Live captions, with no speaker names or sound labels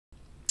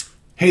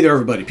Hey there,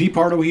 everybody. Pete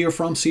Pardo here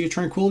from Sea of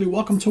Tranquility.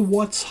 Welcome to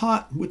What's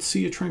Hot with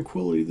Sea of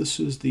Tranquility. This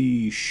is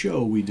the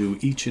show we do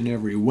each and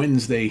every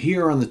Wednesday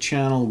here on the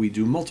channel. We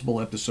do multiple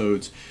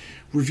episodes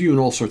reviewing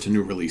all sorts of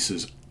new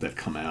releases that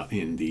come out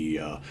in the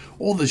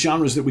all the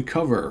genres that we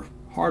cover.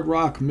 Hard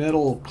rock,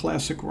 metal,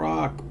 classic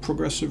rock,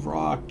 progressive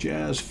rock,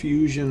 jazz,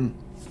 fusion.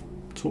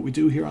 That's what we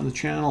do here on the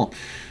channel.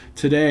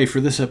 Today,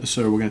 for this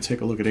episode, we're going to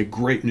take a look at a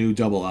great new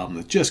double album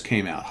that just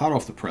came out, hot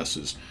off the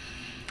presses,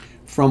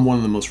 from one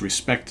of the most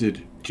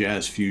respected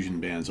jazz fusion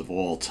bands of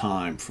all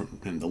time,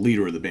 and the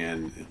leader of the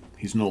band.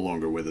 He's no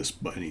longer with us,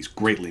 and he's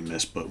greatly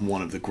missed, but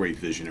one of the great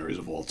visionaries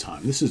of all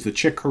time. This is the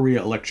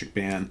Chick-Corea Electric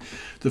Band.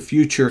 The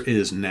Future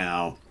Is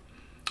Now.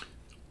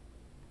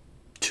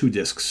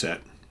 2-disc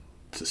set.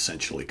 It's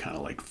essentially kind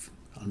of like,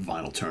 on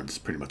vinyl terms, it's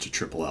pretty much a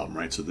triple album,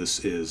 right? So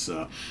this is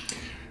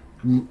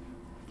the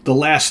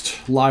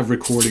last live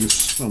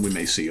recordings. Well, we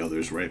may see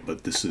others, right?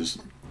 But this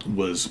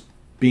was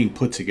being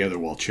put together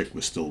while Chick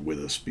was still with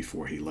us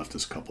before he left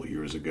us a couple of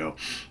years ago.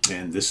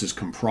 And this is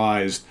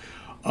comprised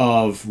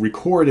of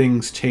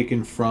recordings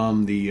taken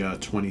from the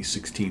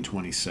 2016,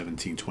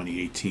 2017,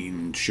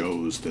 2018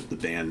 shows that the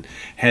band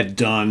had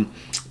done,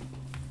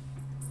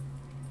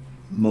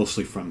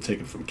 mostly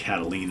taken from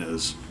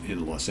Catalina's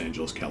in Los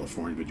Angeles,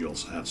 California, but you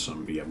also have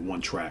you have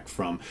one track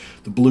from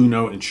the Blue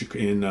Note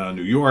in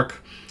New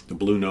York, the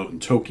Blue Note in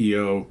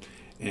Tokyo,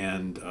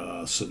 and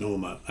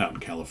Sonoma out in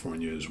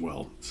California as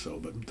well. So,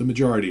 but the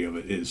majority of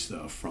it is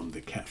from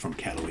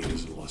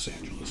Catalina's in Los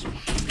Angeles.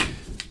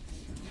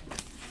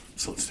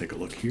 So let's take a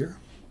look here.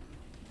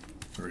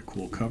 Very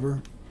cool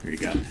cover. Here you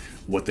got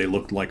what they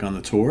looked like on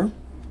the tour,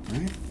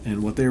 right?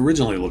 And what they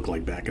originally looked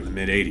like back in the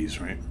mid-'80s,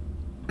 right?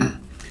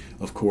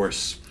 Of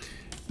course,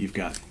 you've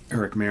got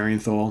Eric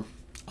Marienthal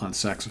on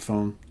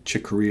saxophone,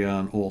 Chick Corea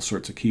on all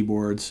sorts of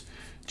keyboards,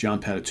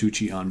 John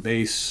Patitucci on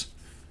bass,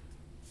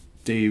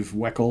 Dave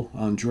Weckl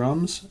on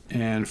drums,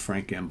 and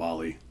Frank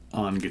Gambale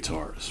on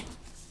guitars.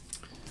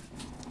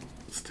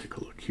 Let's take a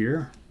look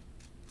here.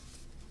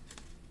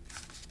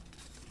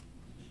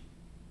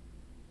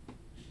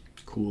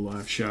 Cool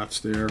live shots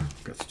there.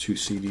 Got the 2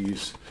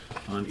 CDs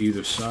on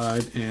either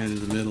side, and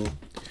in the middle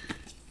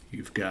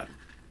you've got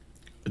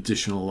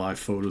additional live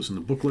photos in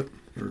the booklet.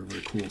 Very,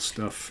 very cool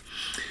stuff.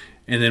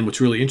 And then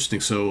what's really interesting,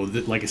 so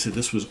like I said,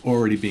 this was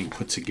already being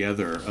put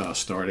together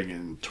starting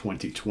in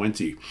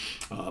 2020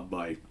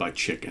 by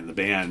Chick and the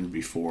band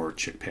before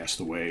Chick passed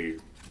away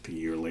a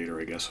year later,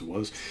 I guess it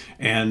was.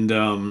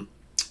 And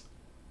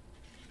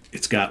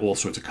it's got all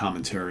sorts of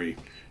commentary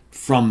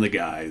from the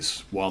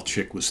guys while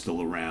Chick was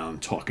still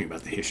around, talking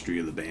about the history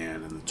of the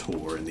band and the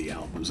tour and the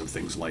albums and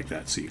things like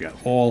that. So you got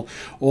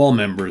all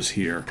members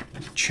here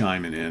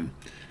chiming in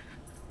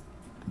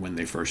when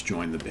they first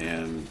joined the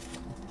band,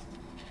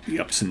 the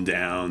ups and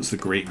downs, the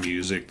great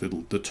music,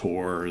 the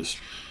tours,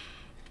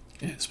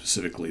 and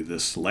specifically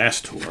this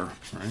last tour,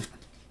 right?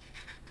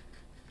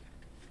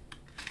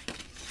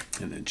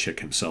 And then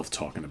Chick himself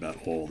talking about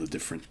all the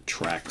different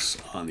tracks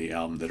on the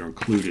album that are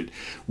included,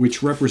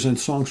 which represent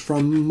songs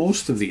from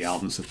most of the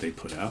albums that they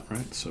put out,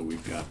 right? So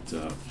we've got,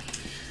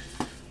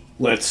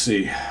 let's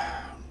see,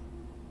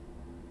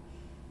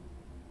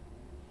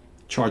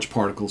 Charged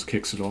Particles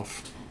kicks it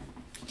off.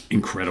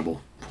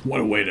 Incredible. What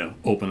a way to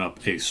open up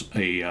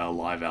a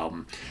live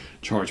album.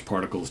 Charged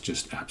Particles,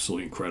 just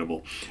absolutely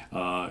incredible.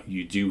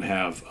 You do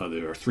have,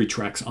 there are 3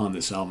 tracks on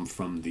this album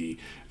from the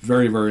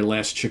very, very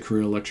last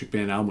Chick-Corea Electric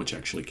Band album, which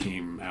actually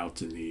came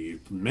out in the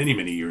many,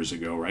 many years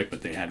ago, right?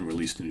 But they hadn't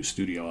released a new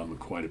studio album in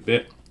quite a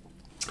bit.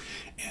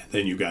 And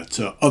then you got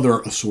other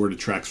assorted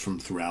tracks from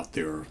throughout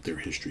their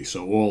history.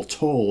 So all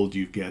told,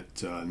 you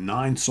get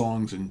 9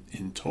 songs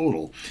in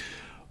total.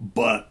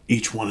 But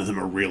each one of them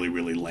are really,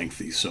 really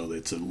lengthy, so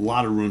it's a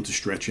lot of room to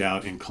stretch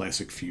out in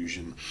classic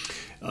fusion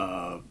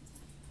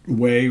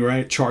way,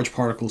 right? Charged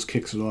Particles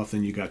kicks it off.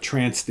 Then you got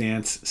Trance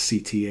Dance,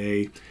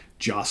 CTA,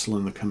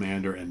 Jocelyn the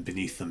Commander, and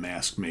Beneath the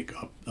Mask make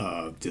up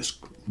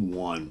disc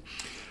 1.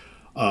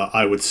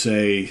 I would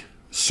say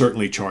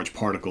certainly Charged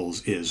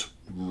Particles is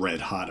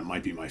red hot. It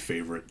might be my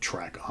favorite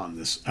track on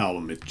this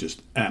album. It's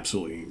just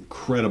absolutely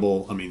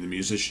incredible. I mean, the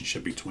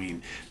musicianship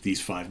between these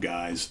 5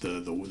 guys,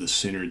 the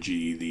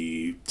synergy,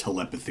 the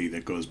telepathy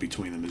that goes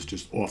between them is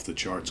just off the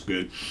charts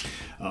good.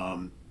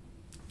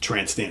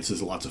 Trance Dance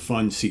is lots of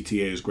fun.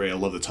 CTA is great. I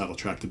love the title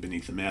track to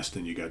Beneath the Mask.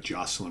 Then you got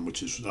Jocelyn,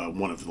 which is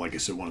like I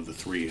said, one of the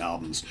 3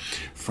 albums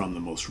from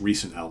the most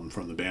recent album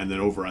from the band. Then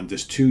over on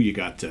disc 2, you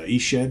got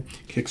Eshed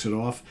kicks it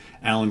off.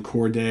 Alan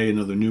Corday,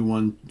 another new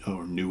one,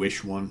 or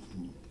newish one,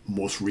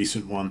 most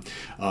recent one.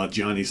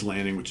 Johnny's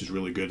Landing, which is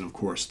really good. And of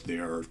course,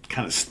 their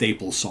kind of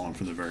staple song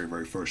from the very,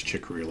 very first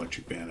Chick Corea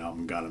Electric Band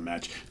album, Gotta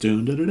Match.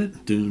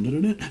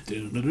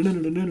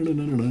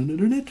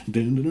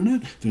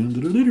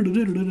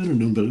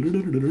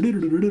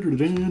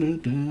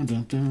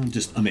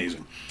 Just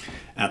amazing.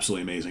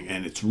 Absolutely amazing.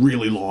 And it's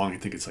really long. I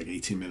think it's like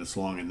 18 minutes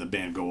long, and the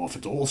band go off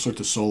into all sorts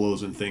of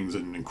solos and things,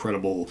 and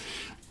incredible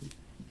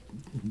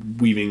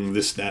weaving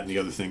this, that, and the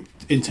other thing.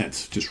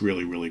 Intense, just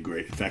really, really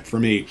great. In fact, for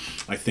me,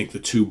 I think the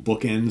two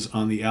bookends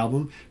on the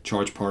album,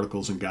 Charged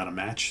Particles and Gotta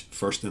Match,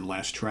 first and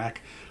last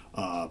track,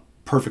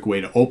 perfect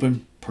way to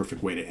open,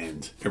 perfect way to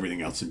end.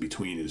 Everything else in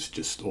between is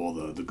just all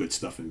the good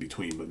stuff in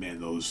between. But man,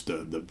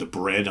 the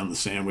bread on the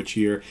sandwich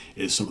here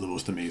is some of the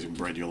most amazing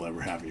bread you'll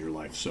ever have in your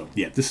life. So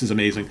yeah, this is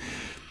amazing.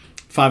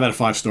 5 out of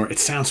 5 star. It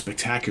sounds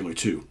spectacular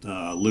too.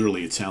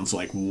 Literally, it sounds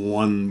like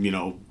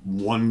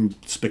one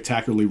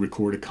spectacularly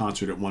recorded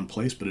concert at one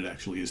place, but it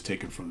actually is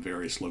taken from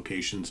various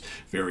locations,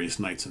 various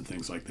nights, and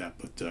things like that.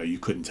 But you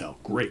couldn't tell.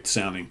 Great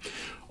sounding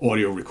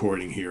audio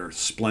recording here.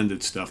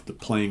 Splendid stuff. The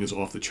playing is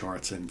off the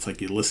charts, and it's like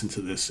you listen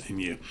to this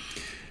and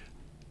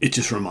it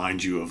just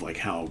reminds you of like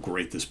how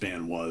great this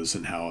band was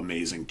and how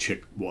amazing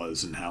Chick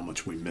was and how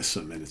much we miss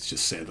them. And it's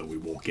just sad that we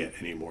won't get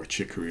any more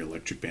Chick Corea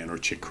Electric Band or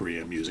Chick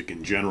Corea music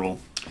in general.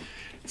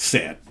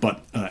 Sad,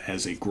 but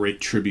as a great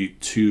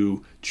tribute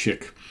to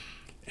Chick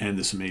and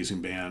this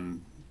amazing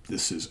band,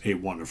 this is a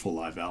wonderful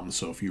live album.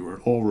 So if you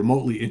are all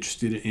remotely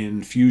interested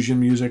in fusion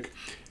music,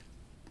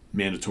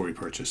 mandatory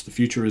purchase. The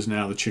future is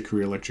now the Chick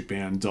Corea Electric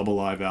Band double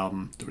live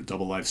album, or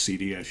double live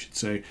CD, I should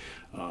say.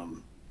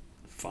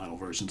 Final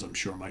versions, I'm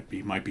sure, might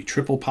be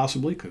triple,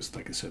 possibly, because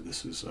like I said,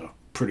 this is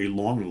pretty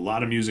long. A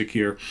lot of music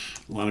here,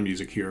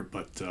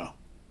 but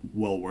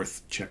well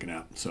worth checking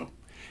out. So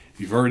if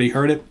you've already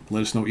heard it,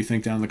 let us know what you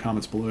think down in the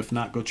comments below. If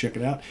not, go check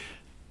it out.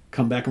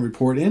 Come back and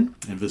report in,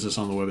 and visit us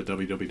on the web at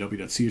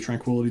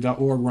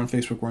www.seaoftranquility.org. We're on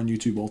Facebook, we're on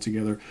YouTube, all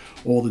together,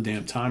 all the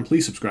damn time.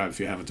 Please subscribe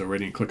if you haven't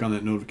already, and click on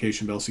that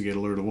notification bell so you get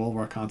alert of all of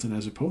our content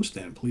as it posts.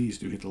 And please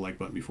do hit the like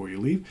button before you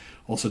leave.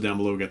 Also down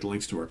below, we got the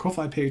links to our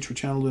Ko-Fi page for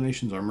channel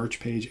donations, our merch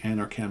page, and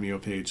our Cameo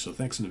page. So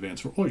thanks in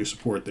advance for all your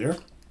support there.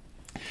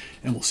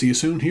 And we'll see you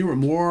soon here with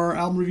more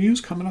album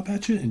reviews coming up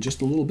at you in just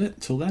a little bit.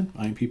 Until then,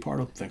 I am Pete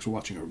Pardo. Thanks for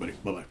watching, everybody.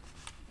 Bye-bye.